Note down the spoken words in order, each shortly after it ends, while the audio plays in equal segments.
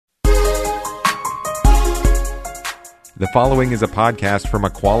The following is a podcast from a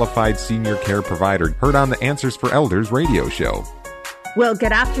qualified senior care provider heard on the Answers for Elders radio show. Well,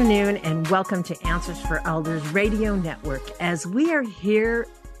 good afternoon and welcome to Answers for Elders Radio Network as we are here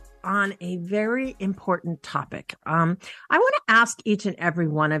on a very important topic. I want to ask each and every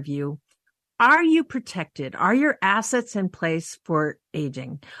one of you, are you protected? Are your assets in place for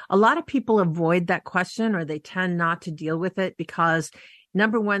aging? A lot of people avoid that question or they tend not to deal with it because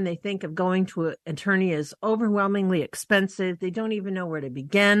number one, they think of going to an attorney is overwhelmingly expensive. They don't even know where to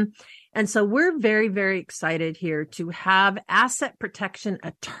begin. And so we're very, very excited here to have asset protection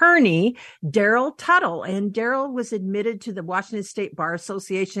attorney Daryl Tuttle. And Daryl was admitted to the Washington State Bar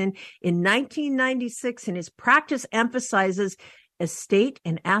Association in 1996, and his practice emphasizes estate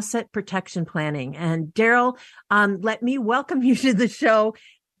and asset protection planning. And Daryl, let me welcome you to the show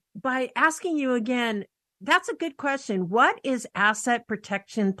by asking you again, that's a good question. What is asset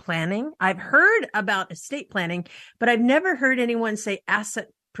protection planning? I've heard about estate planning, but I've never heard anyone say asset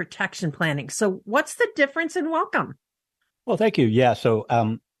protection planning. So what's the difference, and welcome? Well, thank you. Yeah. So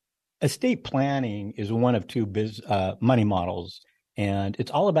estate planning is one of two money models, and it's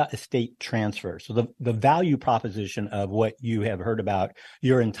all about estate transfer. So the value proposition of what you have heard about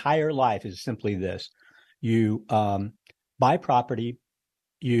your entire life is simply this. You buy property,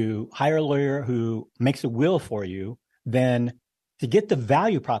 you hire a lawyer who makes a will for you, then to get the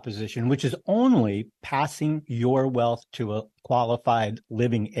value proposition, which is only passing your wealth to a qualified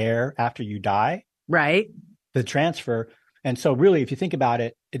living heir after you die. Right. The transfer. And so really, if you think about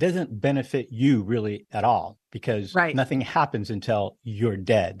it, it doesn't benefit you really at all because nothing happens until you're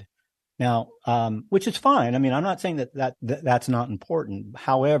dead. Now, which is fine. I mean, I'm not saying that's not important.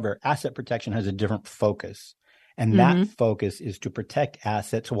 However, asset protection has a different focus. And that focus is to protect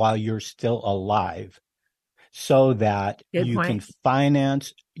assets while you're still alive so that can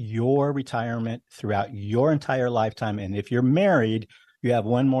finance your retirement throughout your entire lifetime. And if you're married, you have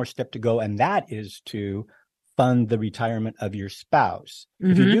one more step to go, and that is to fund the retirement of your spouse.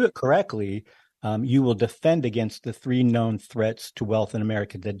 If you do it correctly, you will defend against the three known threats to wealth in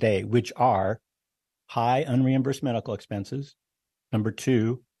America today, which are high unreimbursed medical expenses, number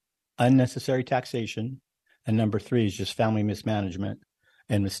two, unnecessary taxation, and number three is just family mismanagement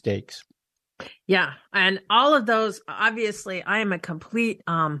and mistakes. Yeah. And all of those, obviously, I am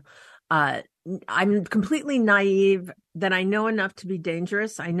I'm completely naive that I know enough to be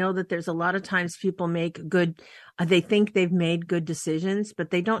dangerous. I know that there's a lot of times people they think they've made good decisions,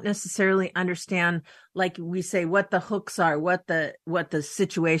 but they don't necessarily understand, like we say, what the hooks are, what the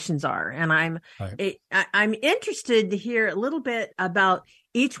situations are. And I'm interested to hear a little bit about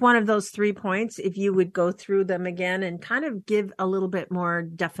each one of those 3 points, if you would go through them again and kind of give a little bit more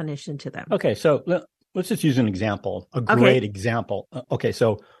definition to them. Okay. So let's just use an example, great example. Okay.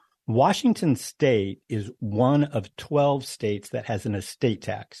 So Washington State is one of 12 states that has an estate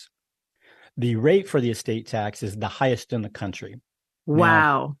tax. The rate for the estate tax is the highest in the country.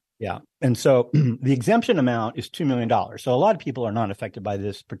 Wow. Yeah. And so the exemption amount is $2 million. So a lot of people are not affected by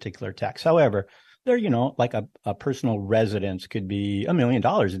this particular tax. However, they're, like a personal residence could be $1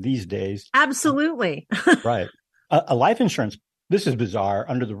 million these days. Absolutely. Right. A life insurance, this is bizarre.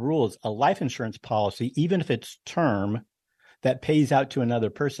 Under the rules, a life insurance policy, even if it's term, that pays out to another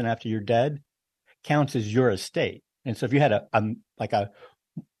person after you're dead counts as your estate. And so if you had a $1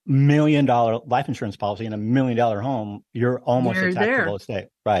 million life insurance policy and $1 million home, you're almost a taxable estate.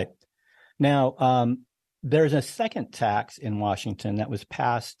 Right. Now, there's a second tax in Washington that was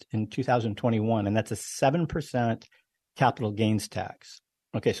passed in 2021, and that's a 7% capital gains tax.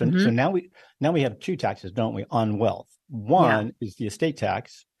 Okay. So now we have two taxes, don't we, on wealth. One is the estate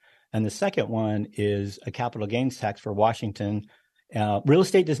tax. And the second one is a capital gains tax for Washington. Real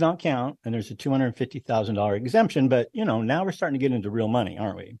estate does not count, and there's a $250,000 exemption. But, now we're starting to get into real money,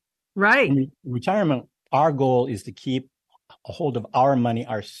 aren't we? Right. In retirement, our goal is to keep a hold of our money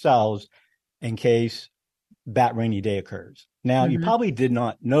ourselves in case that rainy day occurs. Now, you probably did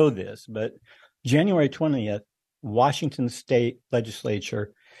not know this, but January 20th, Washington State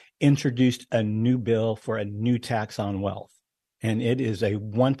Legislature introduced a new bill for a new tax on wealth. And it is a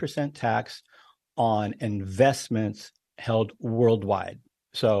 1% tax on investments held worldwide.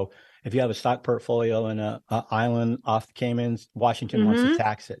 So if you have a stock portfolio in an island off the Caymans, Washington wants to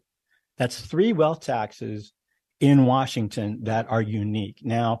tax it. That's 3 wealth taxes in Washington that are unique.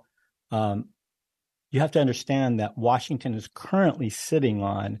 Now, you have to understand that Washington is currently sitting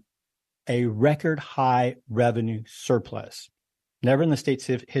on a record high revenue surplus. Never in the state's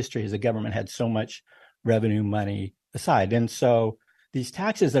history has the government had so much revenue money aside. And so these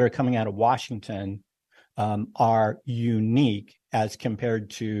taxes that are coming out of Washington are unique as compared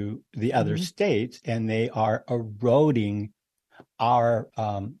to the other states, and they are eroding our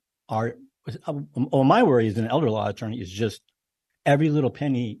my worry as an elder law attorney is just every little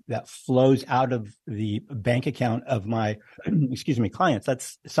penny that flows out of the bank account of my clients.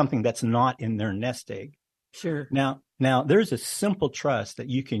 That's something that's not in their nest egg. Sure. Now there's a simple trust that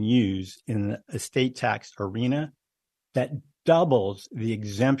you can use in the estate tax arena that doubles the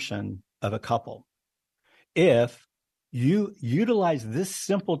exemption of a couple. If you utilize this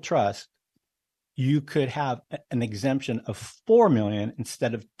simple trust, you could have an exemption of $4 million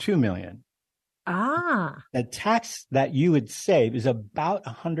instead of $2 million. The tax that you would save is about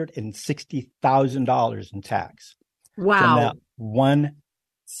 $160,000 in tax. Wow. From that one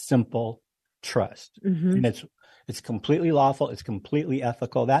simple trust. And it's completely lawful. It's completely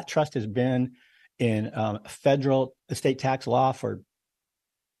ethical. That trust has been in federal estate tax law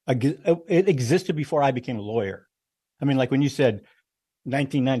it existed before I became a lawyer. I mean, like when you said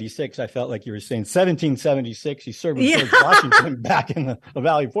 1996, I felt like you were saying 1776. He served with George Washington back in the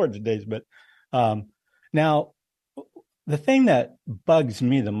Valley Forge days. But now, the thing that bugs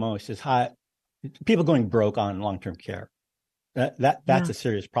me the most is how people going broke on long-term care. That's a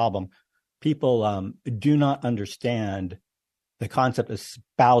serious problem. People do not understand the concept of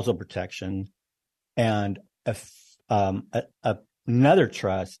spousal protection and another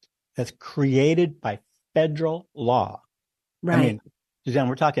trust that's created by federal law. Right. I mean, Suzanne,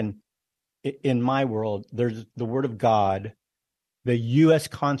 we're talking in my world, there's the Word of God, the U.S.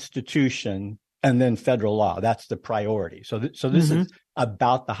 Constitution, and then federal law. That's the priority. So this is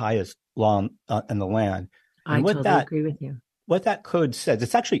about the highest law in the land. And I totally agree with you. What that code says,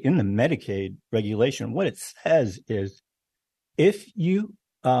 it's actually in the Medicaid regulation. What it says is if you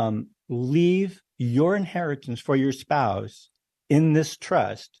leave your inheritance for your spouse in this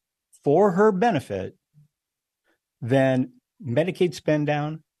trust for her benefit, then Medicaid spend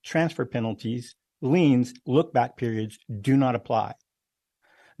down, transfer penalties, liens, look back periods do not apply.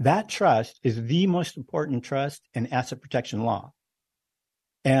 That trust is the most important trust in asset protection law.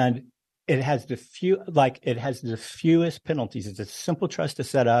 And it has the fewest penalties. It's a simple trust to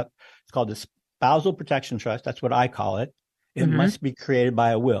set up. It's called the spousal protection trust. That's what I call it. It must be created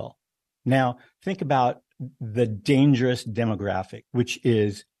by a will. Now, think about the dangerous demographic, which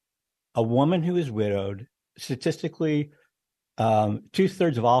is a woman who is widowed. Statistically,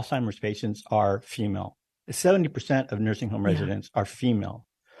 2/3 of Alzheimer's patients are female. 70% of nursing home residents are female.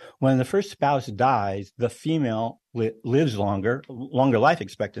 When the first spouse dies, the female lives longer life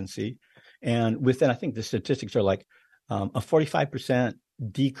expectancy. And within, I think the statistics are like a 45%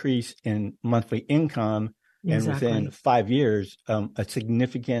 decrease in monthly income. And within 5 years, a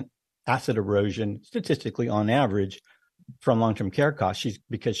significant asset erosion, statistically on average, from long-term care costs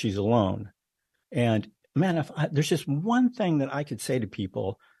because she's alone. And man, there's just one thing that I could say to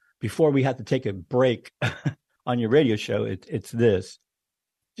people before we have to take a break on your radio show, it's this.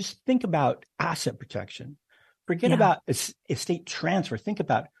 Just think about asset protection. Forget about estate transfer. Think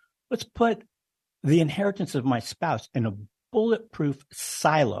about, let's put the inheritance of my spouse in a bulletproof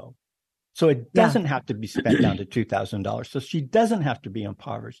silo. So it doesn't have to be spent down to $2,000. So she doesn't have to be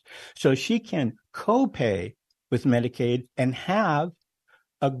impoverished. So she can co-pay with Medicaid and have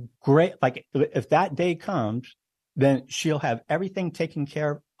a great, like if that day comes, then she'll have everything taken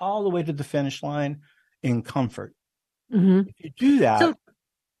care of all the way to the finish line in comfort. If you do that, go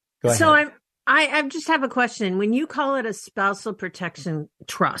ahead. So I just have a question. When you call it a spousal protection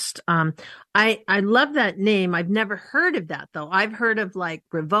trust, I love that name. I've never heard of that though. I've heard of like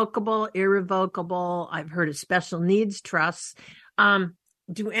revocable, irrevocable. I've heard of special needs trusts.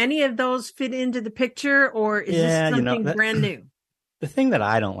 Do any of those fit into the picture, or is this something brand new? The thing that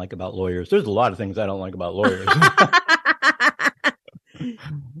I don't like about lawyers, there's a lot of things I don't like about lawyers.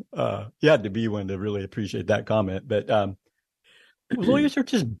 You had to be one to really appreciate that comment, but lawyers are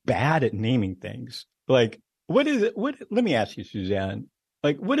just bad at naming things. Like, what is it? Let me ask you, Suzanne,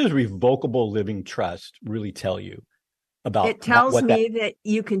 like, what does revocable living trust really tell you about? It tells me that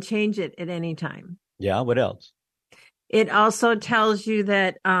you can change it at any time. Yeah. What else? It also tells you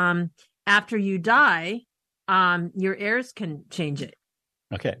that after you die, your heirs can change it.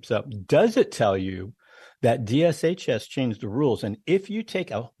 Okay. So does it tell you that DSHS changed the rules? And if you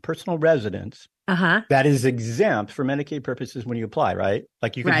take a personal residence that is exempt for Medicaid purposes when you apply, right?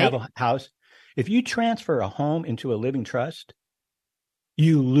 Like you can have a house. If you transfer a home into a living trust,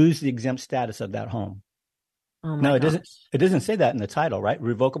 you lose the exempt status of that home. Oh my no, gosh. It doesn't say that in the title, right?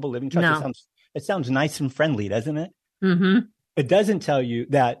 Revocable living trust. No. It sounds nice and friendly, doesn't it? It doesn't tell you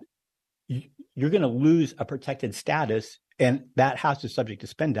that you're going to lose a protected status and that house is subject to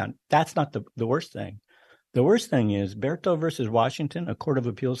spend down. That's not the worst thing. The worst thing is Berto versus Washington, a court of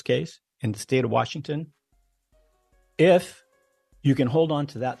appeals case in the state of Washington. If you can hold on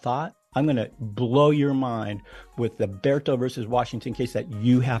to that thought, I'm going to blow your mind with the Berto versus Washington case that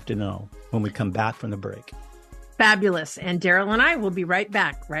you have to know when we come back from the break. Fabulous. And Daryl and I will be right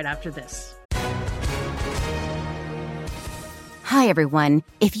back right after this. Hi, everyone.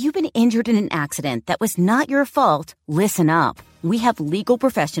 If you've been injured in an accident that was not your fault, listen up. We have legal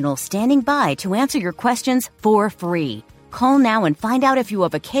professionals standing by to answer your questions for free. Call now and find out if you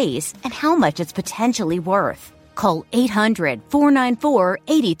have a case and how much it's potentially worth. Call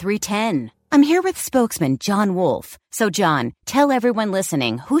 800-494-8310. I'm here with spokesman John Wolf. So, John, tell everyone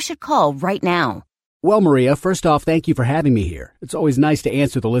listening who should call right now. Well, Maria, first off, thank you for having me here. It's always nice to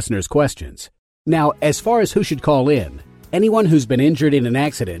answer the listeners' questions. Now, as far as who should call in, anyone who's been injured in an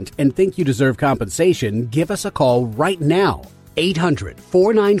accident and think you deserve compensation, give us a call right now.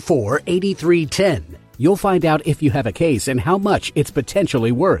 800-494-8310. You'll find out if you have a case and how much it's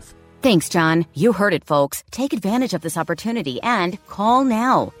potentially worth. Thanks, John. You heard it, folks. Take advantage of this opportunity and call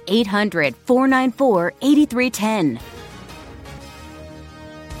now. 800-494-8310.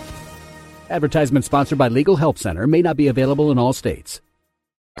 Advertisement sponsored by Legal Help Center. May not be available in all states.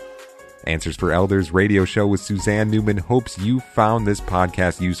 Answers for Elders radio show with Suzanne Newman hopes you found this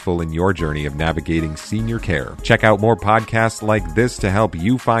podcast useful in your journey of navigating senior care. Check out more podcasts like this to help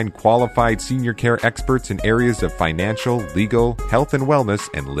you find qualified senior care experts in areas of financial, legal, health and wellness,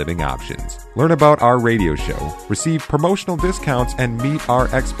 and living options. Learn about our radio show, receive promotional discounts, and meet our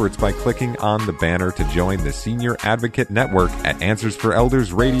experts by clicking on the banner to join the Senior Advocate Network at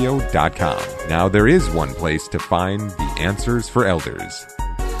AnswersForEldersRadio.com. Now there is one place to find the Answers for Elders.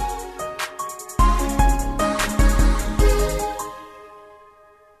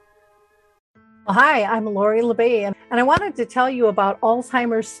 Hi, I'm Lori LeBay, and I wanted to tell you about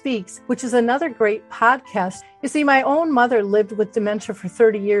Alzheimer's Speaks, which is another great podcast. You see, my own mother lived with dementia for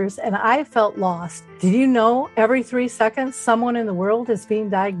 30 years, and I felt lost. Did you know every 3 seconds someone in the world is being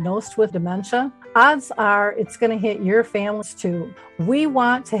diagnosed with dementia? Odds are it's going to hit your families too. We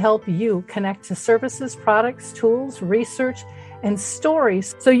want to help you connect to services, products, tools, research, and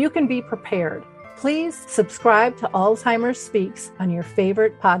stories so you can be prepared. Please subscribe to Alzheimer's Speaks on your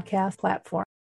favorite podcast platform.